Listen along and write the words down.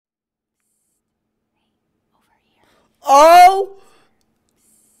Oh!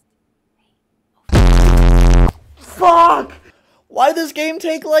 Fuck! Why did this game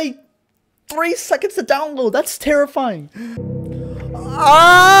take like 3 seconds to download? That's terrifying.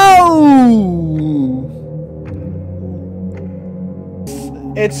 Oh!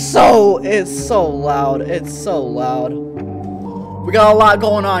 It's so loud. It's so loud. We got a lot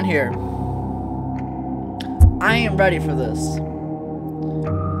going on here. I ain't ready for this.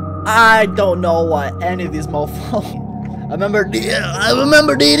 I don't know what any of these mofos. I remember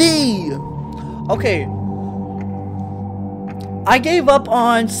DD. Okay. I gave up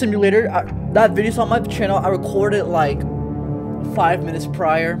on Simulator. That video's on my channel. I recorded it like 5 minutes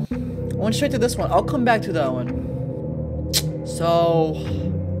prior. I went straight to this one. I'll come back to that one. So,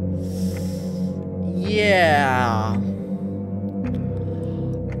 yeah.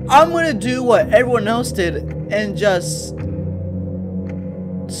 I'm gonna do what everyone else did and just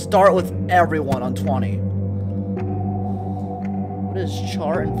start with everyone on 20. What is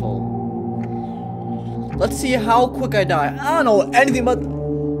char info? Let's see how quick I die. I don't know anything about.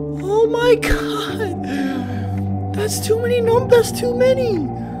 Oh my god! That's too many That's too many.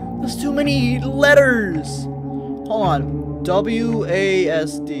 That's too many letters. Hold on.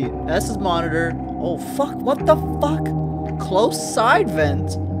 WASD. S is monitor. Oh fuck! What the fuck? Close side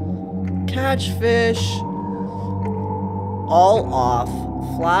vent. Catch fish. All off.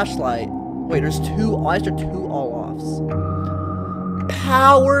 Flashlight. Wait, there's two. Why is there 2 all offs?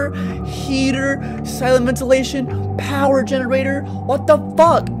 Power heater, silent ventilation, power generator. What the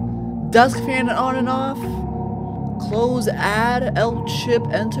fuck? Desk fan on and off. Close add, L chip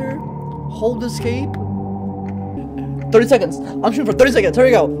enter. Hold escape. 30 seconds. I'm shooting for 30 seconds. Here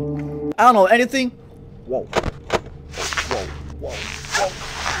we go. I don't know anything. Whoa. Whoa. Whoa. Whoa.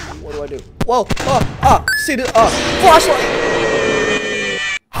 What do I do? Whoa. See this. Flashlight.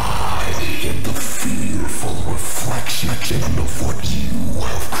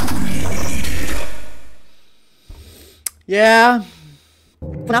 Yeah.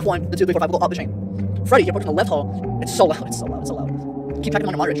 FNAF 1, the 2, 3, 4, 5 will go up the chain. Freddy, you're approaching the left hall. It's so loud, it's so loud, it's so loud. Keep tracking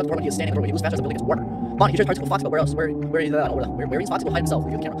him on your monitor, shut the door when he is standing in the doorway. He moves faster as the building gets warmer. Bonnie, you just particle Foxy, but where else? Where is that? Where he's Foxy will hide himself.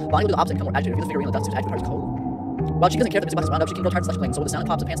 Review the camera. Bonnie will do the opposite and become more agitated. Review the figurine on the dust to activate her code. While she doesn't care if the music box is wound up, she can grow tired of slash playing. So when the sound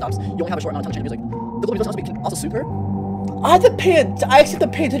pops and pan stops, you only have a short amount of time to change the music. The global music can also soothe her. I have to pay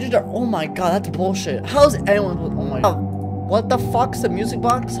attention to. Oh my god, that's bullshit. How's anyone? Oh my god. What the fuck's the music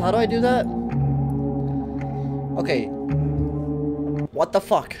box? How do I do that? Okay. What the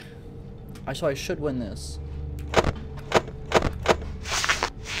fuck? So I should win this. Oh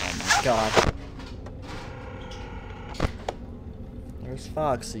my god. There's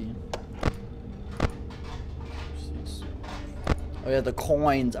Foxy. Oh yeah, the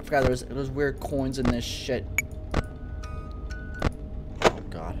coins. I forgot there's weird coins in this shit. Oh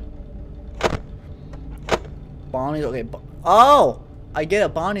god. Bonnie. Okay. Oh, I get a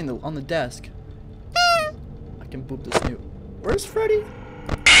Bonnie on the desk. I can boop this new. Where's Freddy?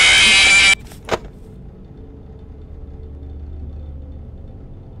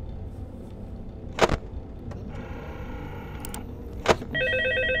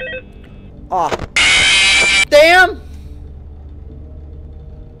 Aw. Damn!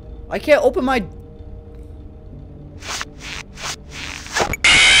 I can't open my...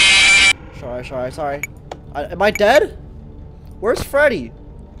 Sorry. Am I dead? Where's Freddy?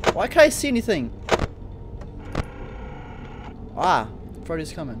 Why can't I see anything? Ah,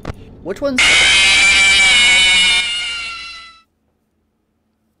 Freddy's coming. Which one's...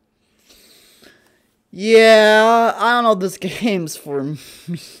 Yeah, I don't know if this game's for me.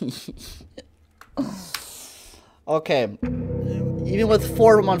 Okay. Even with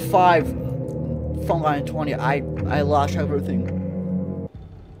 4 of them on 5, phone line 20, I lost track of everything.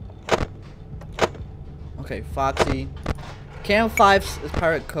 Okay, Foxy. Cam 5 is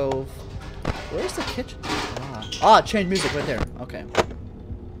Pirate Cove. Where's the kitchen? Ah, change music right there. Okay.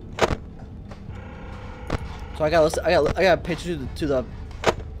 So I gotta pay attention to the.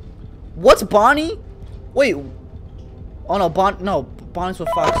 What's Bonnie? Wait. Oh no, Bonnie's with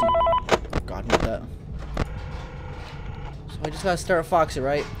Foxy. God, what that? So I just gotta start with Foxy,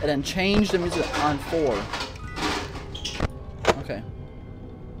 right? And then change the music on 4. Okay.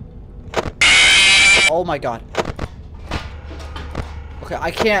 Oh my god. Okay,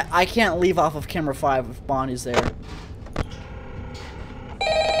 I can't leave off of camera 5 if Bonnie's there.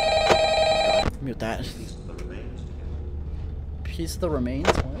 God, mute that. Piece of the remains?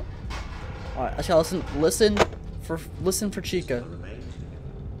 What? Alright, I shall listen for Chica.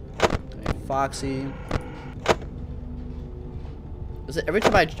 Okay, Foxy. Is it every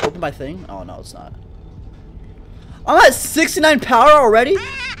time I open my thing? Oh no, it's not. I'm at 69 power already?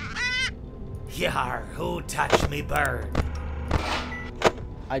 Yar, who touched me bird?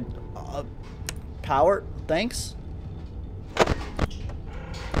 Power? Thanks?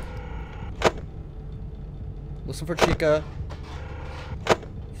 Listen for Chica.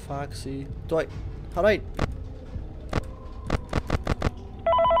 Foxy. How do I?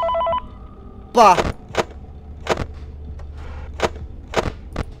 Bah!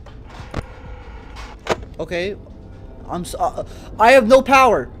 Okay. I have no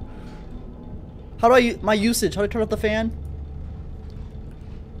power. How do I my usage? How do I turn off the fan?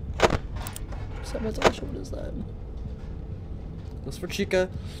 What is that? This for Chica.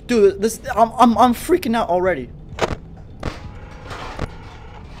 Dude, this I'm freaking out already.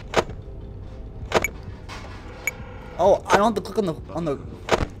 Oh, I don't have to click on the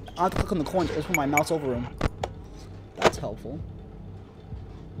I have to click on the coins. I just put my mouse over them. That's helpful.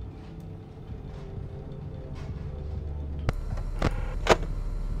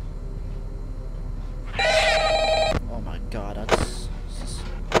 Oh my god, that's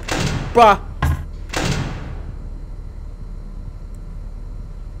bruh.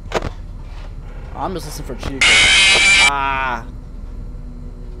 I'm just listening for Chica. Ah.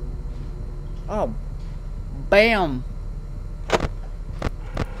 Oh. Bam.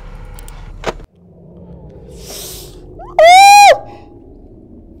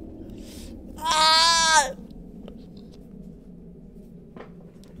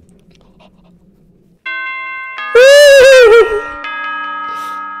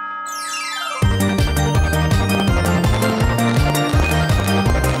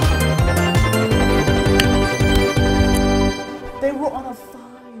 They were on a 5.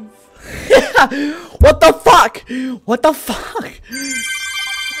 What the fuck? What the fuck?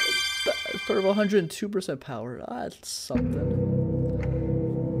 Sort of 102% power. That's something.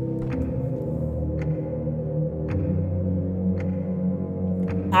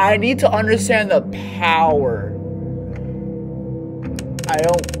 I need to understand the power. I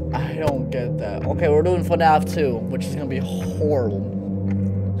don't get that. Okay, we're doing FNAF 2, which is gonna be horrible.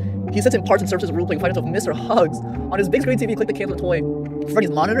 He sits in parts and services of role-playing fighters with Mr. Hugs. On his big screen TV, click the cancel toy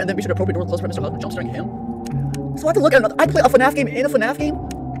Freddy's monitor, and then be sure to appropriate door close for Mr. Hugs when jump-starring him. So I have to look at another. I play a FNAF game in a FNAF game?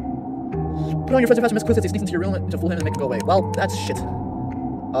 Put on your friends and miss quiz as he sneaks into your room to fool him and make it go away. Well, that's shit.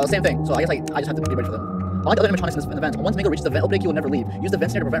 Same thing. So I guess I just have to be ready for them. Unlike the other animatronics in this event, once Mango reaches the vent opening, he will never leave. Use the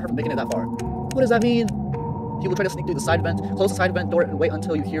vent snare to prevent her from making it that far. What does that mean? He will try to sneak through the side vent, close the side vent door, and wait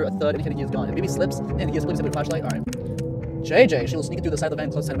until you hear a thud indicating he is gone. If baby slips and he is able to disable the flashlight, alright. JJ, she will sneak through the side of the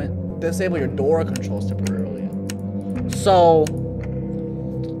vent, close the side vent. Disable your door controls temporarily. So,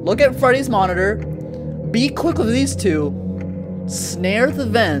 look at Freddy's monitor. Be quick with these two. Snare the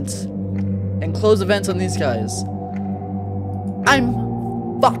vent. And close the vents on these guys. I'm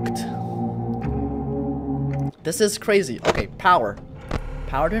fucked. This is crazy. Okay, power.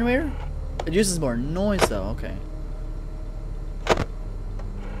 Power generator? It uses more noise though, okay.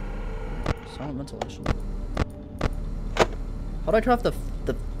 Silent ventilation. How do I turn off the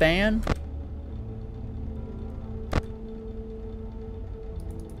fan?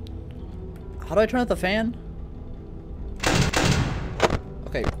 How do I turn off the fan?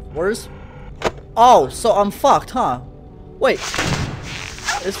 Okay, where's... Oh, so I'm fucked, huh? Wait.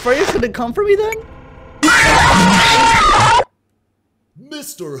 Is Freddy gonna come for me then?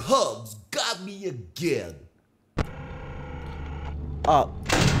 Mr. Hugs got me again. What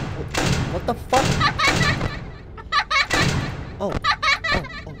the fuck? Oh.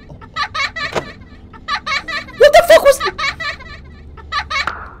 What the fuck was...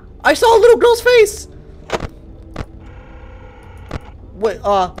 I saw a little girl's face! Wait,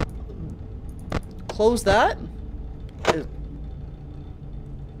 close that?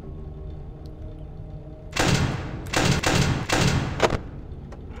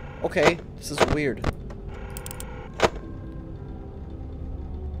 Okay, this is weird.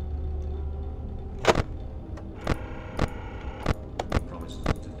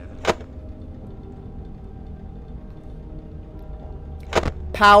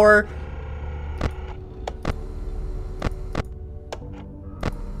 Power.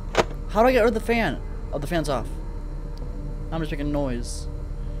 How do I get rid of the fan? Oh, the fan's off. I'm just making noise.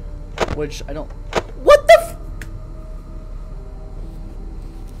 Which I don't... What the f...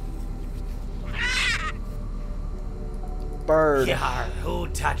 Bird. Yar, who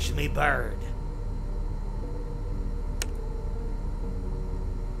touched me bird?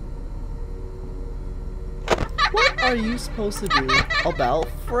 What are you supposed to do about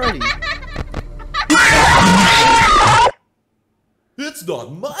Freddy? It's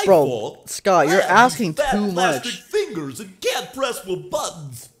not my Bro, fault. Scott, you're asking fat too plastic much. fingers and can't press with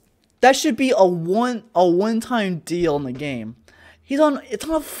buttons. That should be a one-time deal in the game. It's on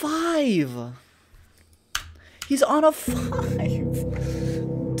a 5. He's on a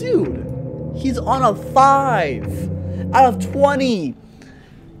 5. Dude, he's on a 5 out of 20.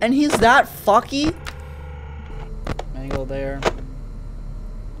 And he's that fucky. Mango there.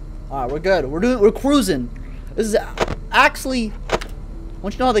 Alright, we're good. We're cruising. This is actually,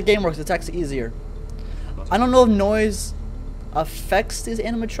 once you know how the game works, it's actually easier. I don't know if noise affects these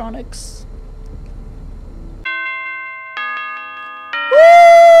animatronics. Woo!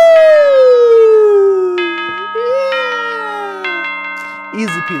 Yeah!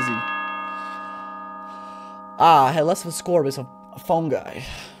 Easy peasy. I had less of a score with a phone guy.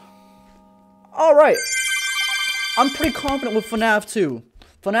 Alright. I'm pretty confident with FNAF 2.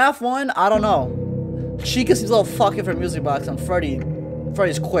 FNAF 1, I don't know. Chica seems a little fucking for music box, and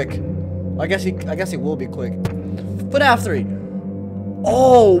Freddy's quick. I guess he will be quick. FNAF 3.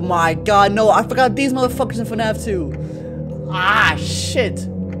 Oh my god, no, I forgot these motherfuckers in FNAF 2. Ah, shit.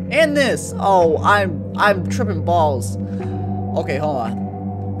 And this. Oh, I'm tripping balls. Okay, hold on.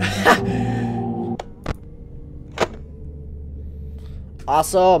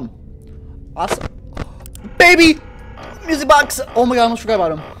 Awesome. Awesome. Baby! Music box! Oh my god, I almost forgot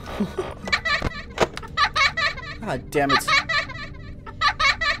about him. God damn it.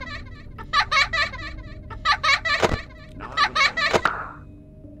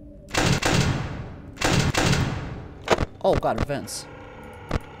 Oh god, vents.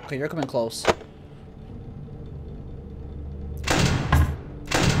 Okay, you're coming close.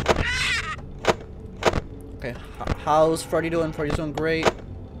 Okay, how's Freddy doing? Freddy's doing great.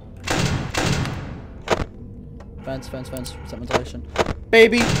 Vents, reset ventilation.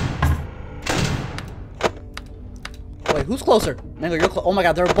 Baby! Wait, who's closer? Mango, you're close. Oh my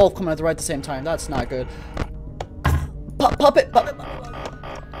god, they're both coming at the same time. That's not good. Puppet!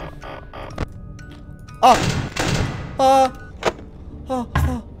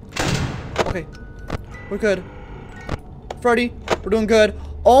 Okay. We're good. Freddy, we're doing good.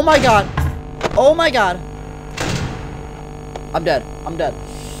 Oh my god. Oh my god. I'm dead.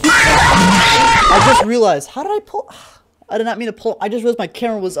 I just realized. How did I pull? I did not mean to pull. I just realized my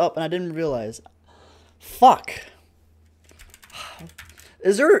camera was up and I didn't realize. Fuck.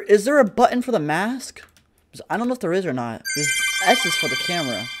 Is there a button for the mask? I don't know if there is or not. There's S is for the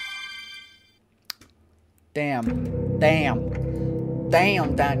camera. Damn, Daniel,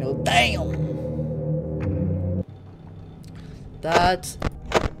 damn. That.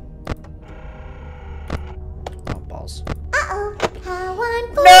 Oh, balls. Uh-oh, how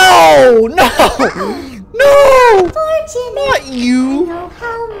unfortunate. No! Not you! I know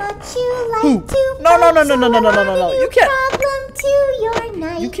how much you like Who? to No. You can't. Problem to your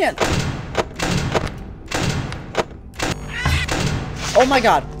night. You can't. Oh my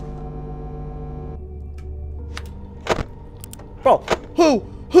god. Bro, who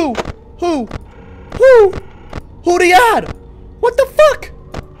do you add? What the fuck?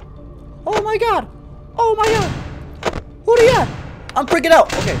 Oh my god. Who do you add? I'm freaking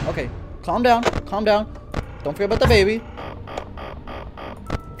out. Okay. Calm down. Don't forget about the baby.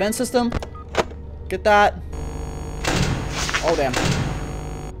 Vent system. Get that. Oh damn.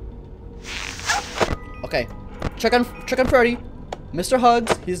 Okay. Check on Freddy. Mr.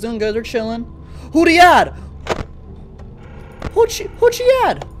 Hugs. He's doing good. They're chilling. Who do you add? Who'd she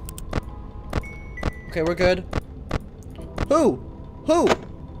add? Okay, we're good. Who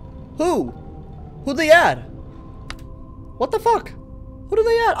they add? What the fuck? Who do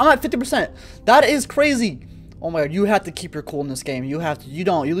they add? I'm at 50%. That is crazy. Oh my god, you have to keep your cool in this game. You have to. You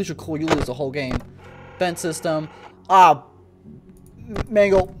don't. You lose your cool, you lose the whole game. Vent system.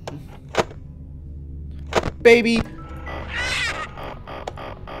 Mango. Baby.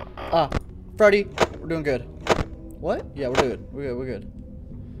 Freddy. We're doing good. What? Yeah, we're good.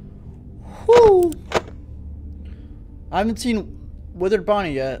 Whoo! I haven't seen Withered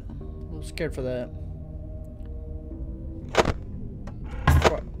Bonnie yet. I'm a little scared for that.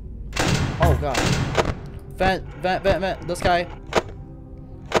 Oh god. Vent. This guy.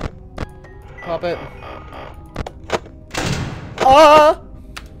 Pop it. I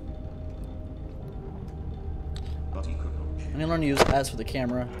need to learn to use S for the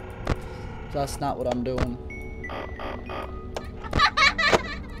camera. That's not what I'm doing.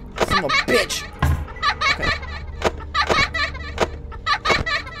 Son of a bitch! Okay.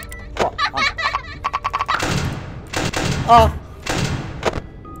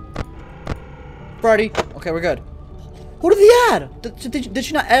 Freddy. Okay, we're good. Who did he add? Did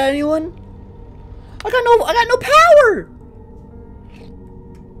she not add anyone? I got no power!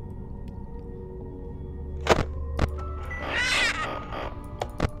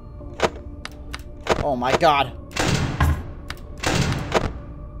 Oh my god.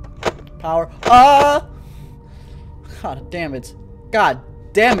 Power. God damn it. God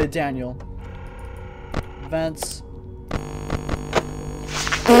damn it, Daniel. Vents.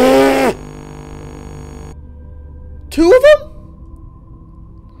 Two of them?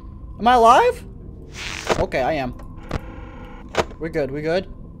 Am I alive? Okay, I am. We're good, we good?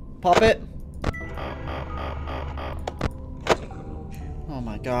 Pop it. Oh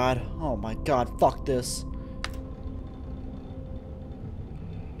my god. Oh my god, fuck this.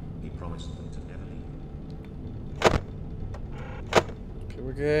 He promised them to never leave. Okay,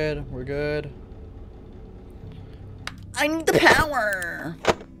 we're good, we're good. I need the power!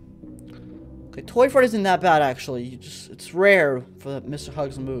 Okay, Toy Freddy isn't that bad actually. It's rare for Mr.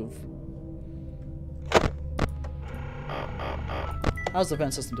 Hugs to move. How's the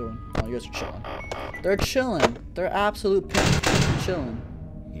vent system doing? Oh, you guys are chilling. They're chilling. They're absolute chilling.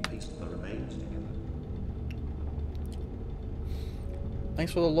 He pieced the remains together.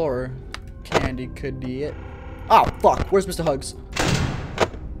 Thanks for the lore, Candy could be it. Oh fuck! Where's Mr. Hugs?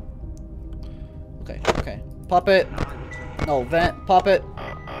 Okay, okay. Pop it. No, vent. Pop it.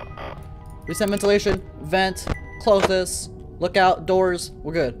 Reset ventilation. Vent. Close this. Look out. Doors.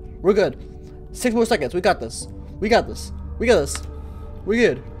 We're good. We're good. 6 more seconds. We got this. We got this. We got this. We're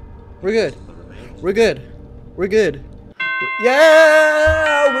good. We're good. We're good. We're good.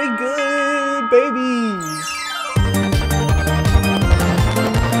 Yeah! We're good, baby!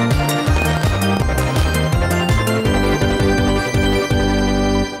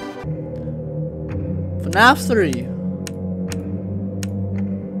 FNAF 3.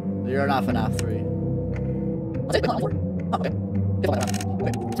 You're not FNAF 3. I'll take my on 4. Oh, okay.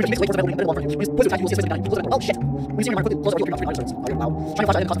 Oh shit! When you see your mind quickly, close the door, you're not 3 minutes. Oh, you're wow. Trying to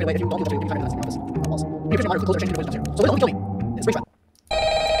flash that in the way if you don't do that, you're trying to pass this. You push your mind closer, change your position. So don't kill me. It's springtrap.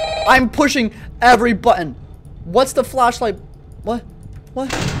 I'm pushing every button. What's the flashlight? What?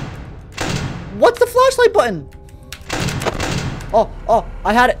 What? What's the flashlight button? Oh, oh,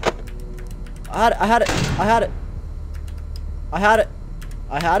 I had it. I had it. I had it. I had it. I had it.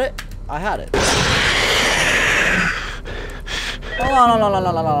 I had it. I had it. Hold on, hold on, hold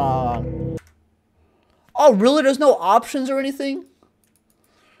on, hold on. Oh, really? There's no options or anything?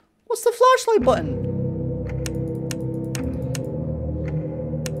 What's the flashlight button?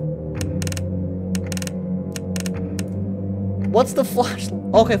 What's the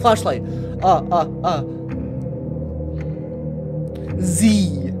flashlight? Okay, flashlight.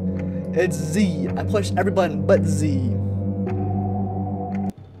 Z. It's Z. I pushed every button but Z.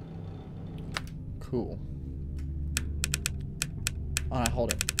 Cool. Oh, I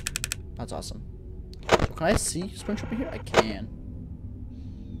hold it. That's awesome. So can I see Springtrap here? I can.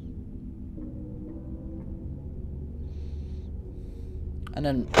 And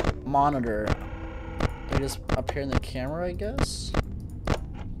then monitor. They just appear in the camera, I guess.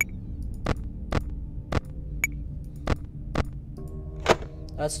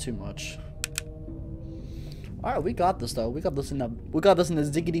 That's too much. All right, we got this though. We got this in the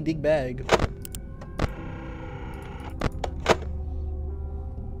ziggity dig bag.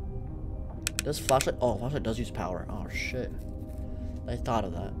 Does flashlight? Oh, flashlight does use power. Oh shit! I thought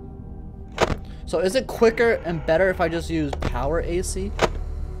of that. So is it quicker and better if I just use power AC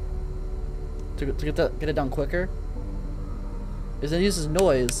to get it done quicker? Is it uses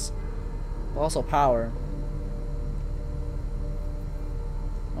noise, but also power?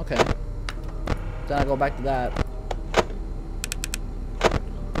 Okay. Then I go back to that.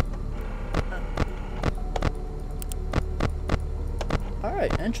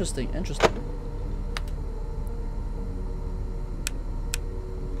 Alright, interesting, interesting.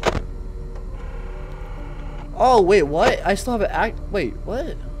 Oh, wait, what? I still have an wait,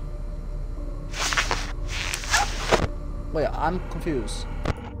 what? Wait, I'm confused.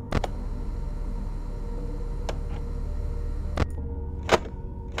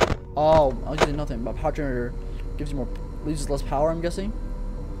 Oh, I was using nothing, but power generator gives you more, uses less power, I'm guessing?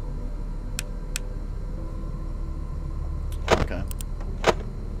 Okay.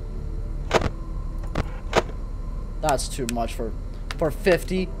 That's too much for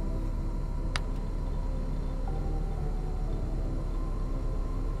 50.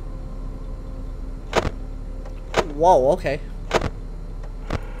 Whoa, okay.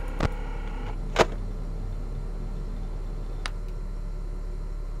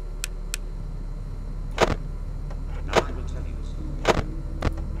 I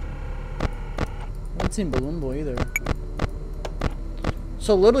haven't seen Balloon Boy either.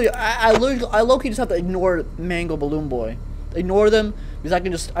 So literally, I low-key just have to ignore Mango Balloon Boy. Ignore them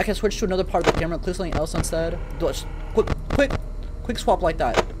because I can switch to another part of the camera, click something else instead. Do it quick swap like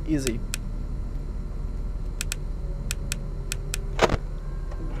that, easy.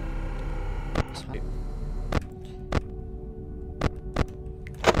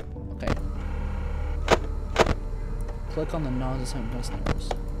 Click on the nose and listeners.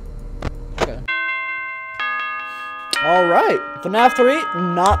 Okay. Alright. FNAF 3,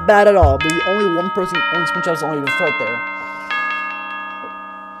 not bad at all. But the only screenshots only even right there.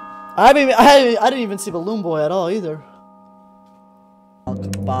 I didn't even see Balloon Boy at all either.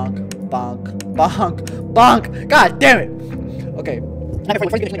 Bonk, bonk, bonk, bonk. God damn it. Okay. Now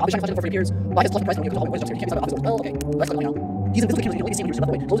before you get I'll for appears. Why is plus price when you can upstairs? You can't see the okay. Let's let you know. He's invisible cameras, you can only see him left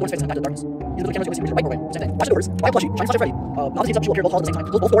away. Close the door's face and back to the darkness. He's invisible cameras, you can see him right away. Same thing. Watch the doors. Buy a plushie. Shiny Flashlight Freddy. Obviously teams up, she will appear both halls at the same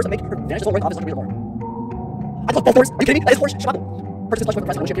time. Close both doors and make her vanish as well right office 100 meters more. I closed both doors. Are you kidding me? That is horse. Shut up. Purchase this plushie for the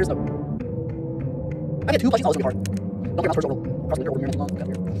price when she appears though. I get 2 plushies. Oh, this is gonna be hard. Don't get first overall. Cross the mirror over here.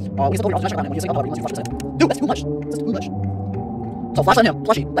 Get here. We can still go around flashlight on him. When he's up, he wants to flash. Dude, that's too much. That's too much. So flashlight on him.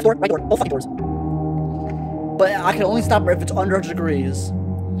 Plushie. Left door, right door. Both fucking doors. But I can only stop her if it's under 100 degrees.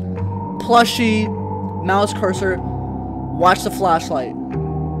 Plushie, mouse cursor, watch the flashlight.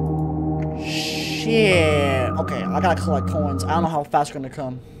 Shit. Okay, I gotta collect coins. I don't know how fast we're gonna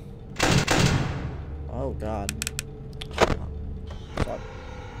come. Oh god. Sorry.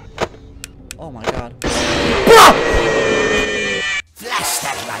 Oh my god. Flash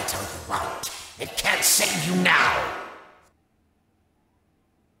that light all you want. It can't save you now.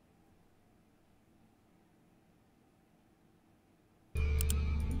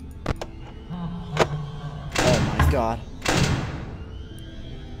 Oh my god.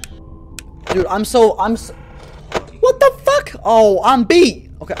 Dude, I'm so what the fuck? Oh, I'm beat.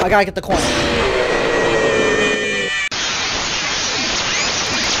 Okay, I gotta get the coin.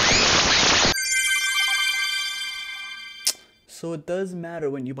 So it does matter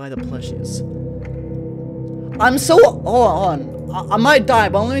when you buy the plushies. I'm so hold on. I might die,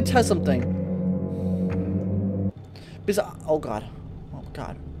 but let me test something. Because oh god.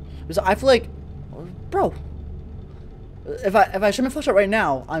 Because I feel like, bro, if I show my flashlight right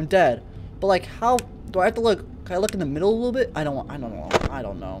now, I'm dead. But like, how do I have to look? Can I look in the middle a little bit? I don't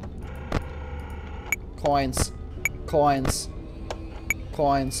know. Coins.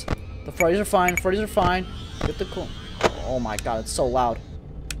 The Freddy's are fine. Get the coin. Oh my god, it's so loud.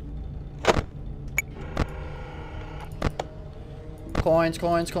 Coins.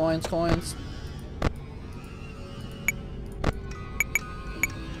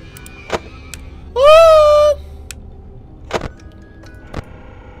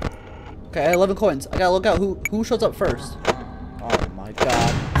 Okay, 11 coins. I gotta look out who shows up first. Oh my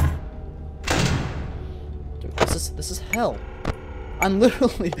god. Dude, this is hell. I'm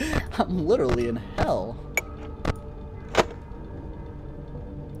literally in hell.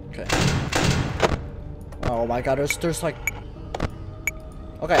 Okay. Oh my god, there's like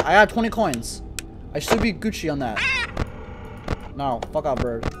okay, I got 20 coins. I should be Gucci on that. No, fuck off,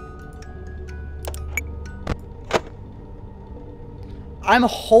 bird. I'm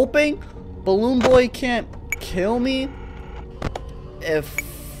hoping Balloon Boy can't kill me if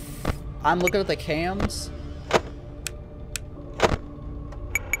I'm looking at the cams.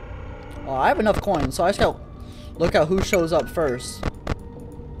 Oh, I have enough coins, so I just gotta look at who shows up first.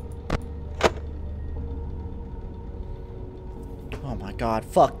 Oh my god,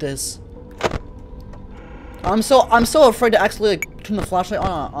 fuck this. I'm so afraid to actually like turn the flashlight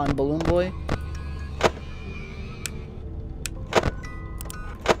on Balloon Boy.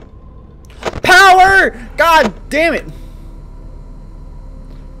 Power! God damn it!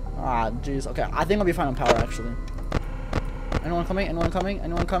 Ah, jeez. Okay, I think I'll be fine on power actually. Anyone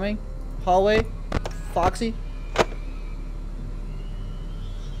coming? Hallway? Foxy?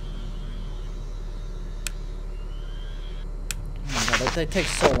 Oh my god, they take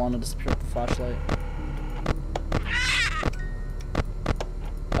so long to disappear with the flashlight.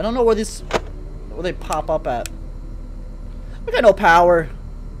 I don't know where they pop up at. We got no power.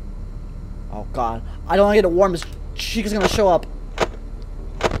 Oh god. I don't want to get it warm as Chica's gonna show up.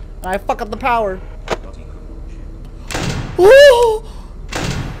 And I fuck up the power. Ooh!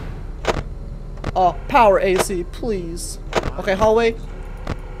 Oh, power AC, please. Okay, hallway.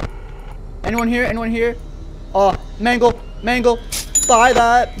 Anyone here? Oh, Mangle. Buy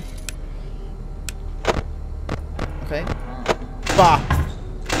that. Okay. Bah.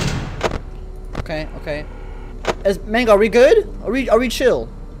 Okay. Mango, are we good? Are we chill?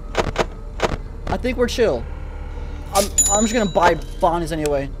 I think we're chill. I'm just gonna buy Bonnie's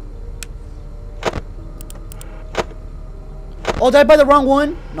anyway. Oh, did I buy the wrong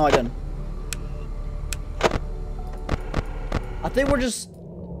one? No, I didn't. I think we're just...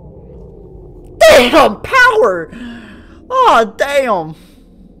 Damn! Power! Oh, damn!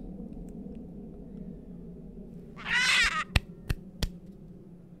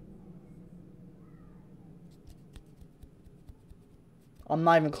 I'm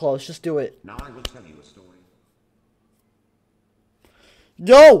not even close. Just do it. Now I will tell you a story.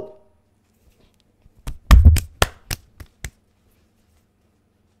 Yo!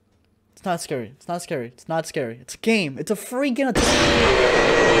 It's not scary. It's not scary. It's not scary. It's a game. It's a freaking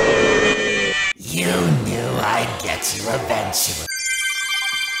You knew I'd get you eventually.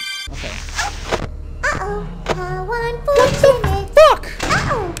 Okay. Uh-oh, how unfortunate. Fuck!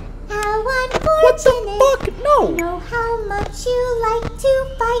 Uh-oh, how What unfortunate. the fuck? I No! know how much you like to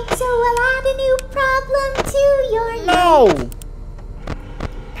fight, so I'll add a new problem to your No!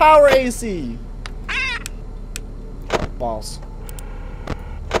 Power AC. Oh, balls.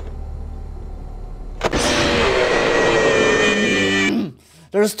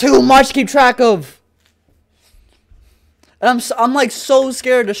 There's too much to keep track of. And I'm like so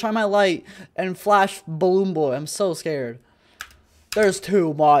scared to shine my light and flash Balloon Boy. I'm so scared. There's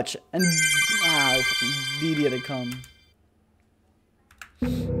too much. And Didi had to come.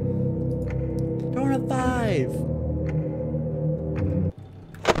 They're on a 5.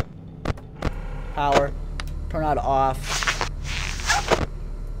 Power. Turn that off.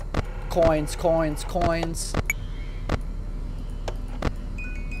 Coins, coins, coins.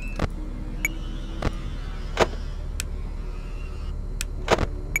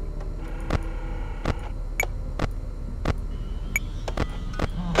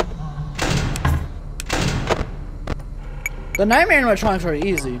 The Nightmare animatronics are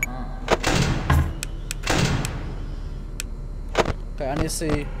easy. Okay, I need to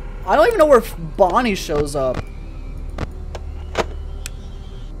see. I don't even know where Bonnie shows up.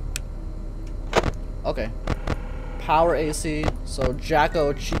 Okay. Power AC, so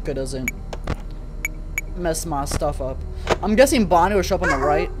Jacko Chica doesn't mess my stuff up. I'm guessing Bonnie will show up on the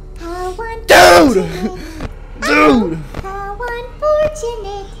right. How Dude! unfortunate. Dude! How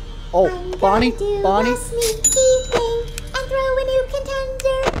unfortunate. Oh, I'm Bonnie, gonna do Bonnie. a sneaky thing and throw a new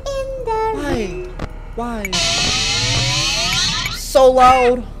contender in the ring. Why? Why? So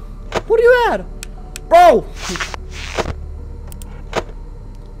loud. What are you at? Bro!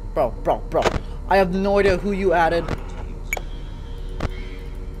 Bro. I have no idea who you added.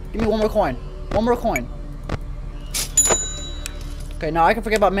 Give me one more coin. One more coin. Okay, now I can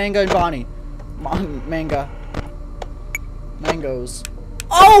forget about Manga and Bonnie. Manga. Mangoes.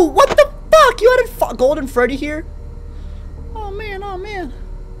 Oh, what the fuck? You added Golden Freddy here? Oh man, oh man.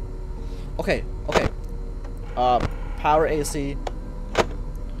 Okay. Power AC.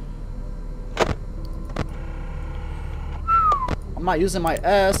 I'm not using my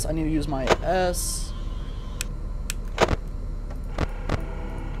S. I need to use my S.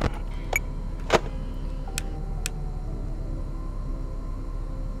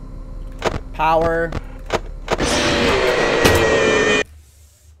 Power.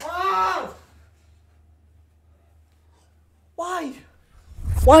 Why?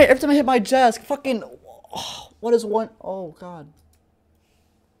 Why? Every time I hit my desk, fucking. Oh, what is one? Oh, God.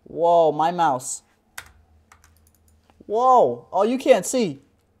 Whoa, my mouse. Whoa. Oh, you can't see.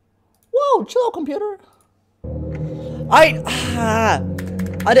 Whoa, chill out, computer. I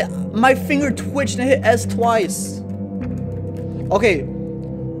did. My finger twitched and hit S twice. Okay.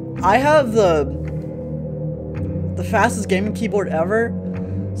 I have the fastest gaming keyboard ever.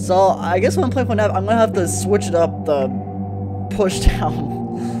 So, I guess when I'm playing FNAF, I'm gonna have to switch it up the push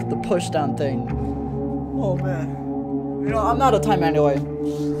down. The push down thing. Oh, man. You know, I'm not a time anyway.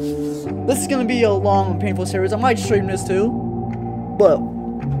 This is gonna be a long and painful series. I might stream this too. But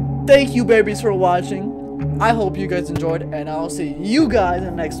thank you babies for watching. I hope you guys enjoyed, and I'll see you guys in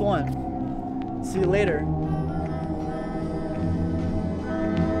the next one. See you later.